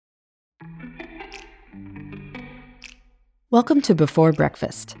Welcome to Before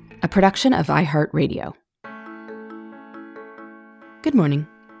Breakfast, a production of iHeartRadio. Good morning.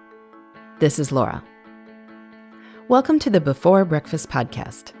 This is Laura. Welcome to the Before Breakfast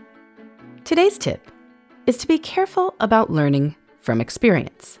podcast. Today's tip is to be careful about learning from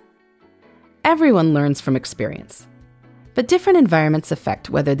experience. Everyone learns from experience, but different environments affect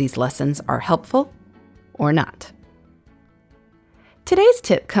whether these lessons are helpful or not. Today's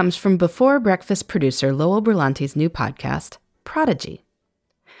tip comes from Before Breakfast producer Lowell Berlanti's new podcast, Prodigy.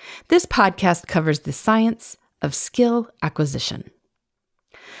 This podcast covers the science of skill acquisition.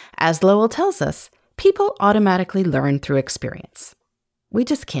 As Lowell tells us, people automatically learn through experience. We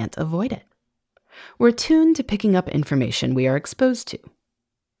just can't avoid it. We're tuned to picking up information we are exposed to.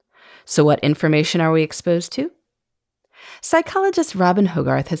 So what information are we exposed to? Psychologist Robin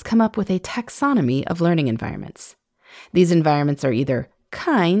Hogarth has come up with a taxonomy of learning environments. These environments are either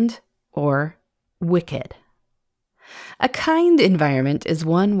kind or wicked. A kind environment is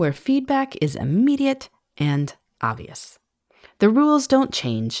one where feedback is immediate and obvious. The rules don't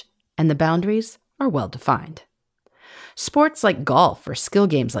change, and the boundaries are well defined. Sports like golf or skill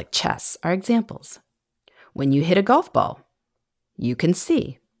games like chess are examples. When you hit a golf ball, you can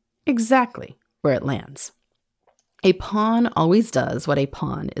see exactly where it lands. A pawn always does what a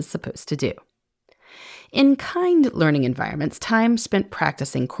pawn is supposed to do. In kind learning environments, time spent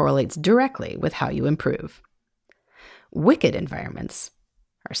practicing correlates directly with how you improve. Wicked environments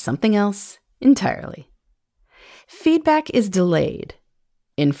are something else entirely. Feedback is delayed,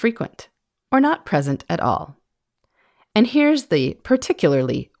 infrequent, or not present at all. And here's the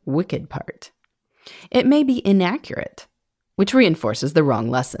particularly wicked part. It may be inaccurate, which reinforces the wrong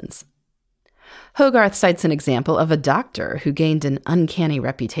lessons. Hogarth cites an example of a doctor who gained an uncanny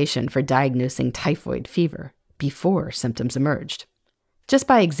reputation for diagnosing typhoid fever before symptoms emerged, just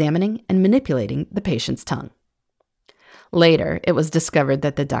by examining and manipulating the patient's tongue. Later, it was discovered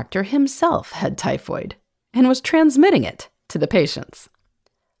that the doctor himself had typhoid and was transmitting it to the patients.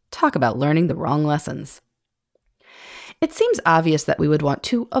 Talk about learning the wrong lessons. It seems obvious that we would want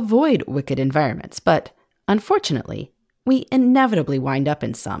to avoid wicked environments, but unfortunately, we inevitably wind up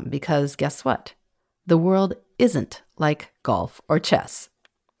in some because guess what? The world isn't like golf or chess.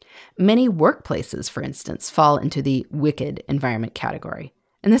 Many workplaces, for instance, fall into the wicked environment category,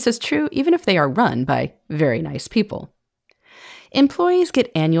 and this is true even if they are run by very nice people. Employees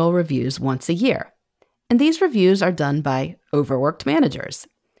get annual reviews once a year, and these reviews are done by overworked managers,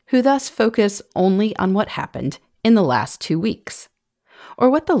 who thus focus only on what happened in the last 2 weeks, or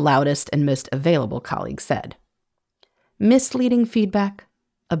what the loudest and most available colleague said. Misleading feedback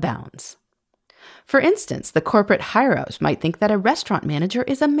abounds. For instance, the corporate higher-ups might think that a restaurant manager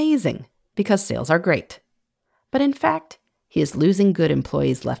is amazing because sales are great. But in fact, he is losing good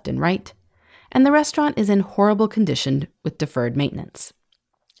employees left and right, and the restaurant is in horrible condition with deferred maintenance.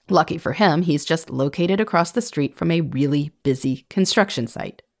 Lucky for him, he's just located across the street from a really busy construction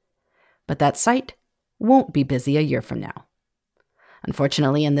site. But that site won't be busy a year from now.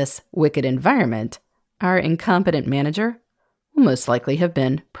 Unfortunately, in this wicked environment, our incompetent manager will most likely have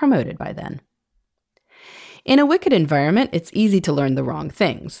been promoted by then. In a wicked environment, it's easy to learn the wrong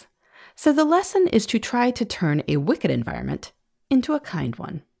things. So the lesson is to try to turn a wicked environment into a kind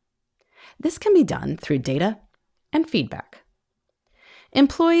one. This can be done through data and feedback.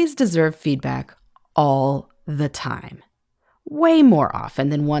 Employees deserve feedback all the time, way more often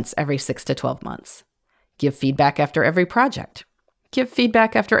than once every 6 to 12 months. Give feedback after every project. Give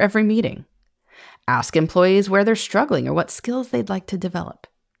feedback after every meeting. Ask employees where they're struggling or what skills they'd like to develop,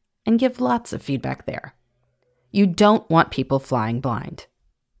 and give lots of feedback there. You don't want people flying blind.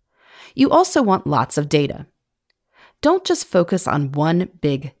 You also want lots of data. Don't just focus on one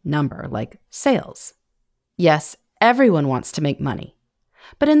big number like sales. Yes, everyone wants to make money.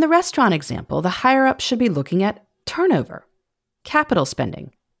 But in the restaurant example, the higher-ups should be looking at turnover, capital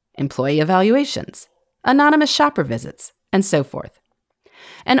spending, employee evaluations, anonymous shopper visits, and so forth.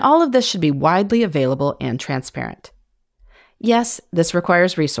 And all of this should be widely available and transparent. Yes, this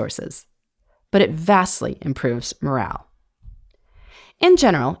requires resources, but it vastly improves morale. In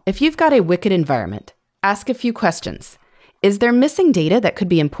general, if you've got a wicked environment, ask a few questions. Is there missing data that could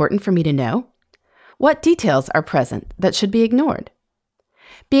be important for me to know? What details are present that should be ignored?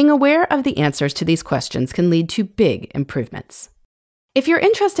 Being aware of the answers to these questions can lead to big improvements. If you're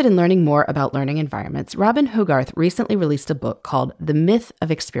interested in learning more about learning environments, Robin Hogarth recently released a book called The Myth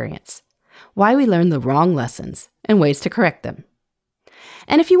of Experience: Why We Learn the Wrong Lessons and Ways to Correct Them.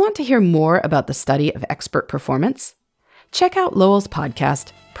 And if you want to hear more about the study of expert performance, check out Lowell's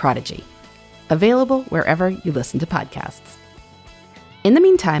podcast, Prodigy, available wherever you listen to podcasts. In the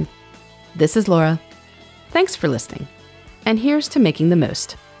meantime, this is Laura. Thanks for listening. And here's to making the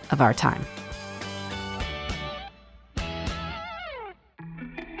most of our time.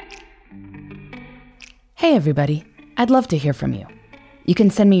 Hey everybody, I'd love to hear from you. You can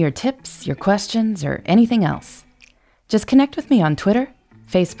send me your tips, your questions, or anything else. Just connect with me on Twitter,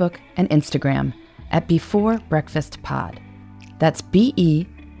 Facebook, and Instagram at Before Breakfast Pod. That's BE,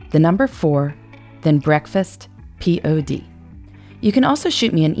 the number 4, then breakfast, POD. You can also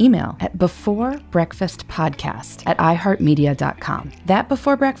shoot me an email at beforebreakfastpodcast@iheartmedia.com. That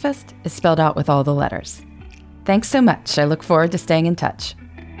Before Breakfast is spelled out with all the letters. Thanks so much. I look forward to staying in touch.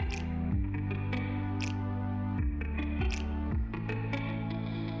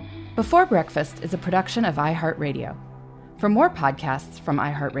 Before Breakfast is a production of iHeartRadio. For more podcasts from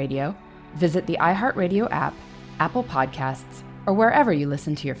iHeartRadio, visit the iHeartRadio app, Apple Podcasts, or wherever you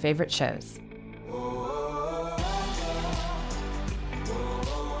listen to your favorite shows.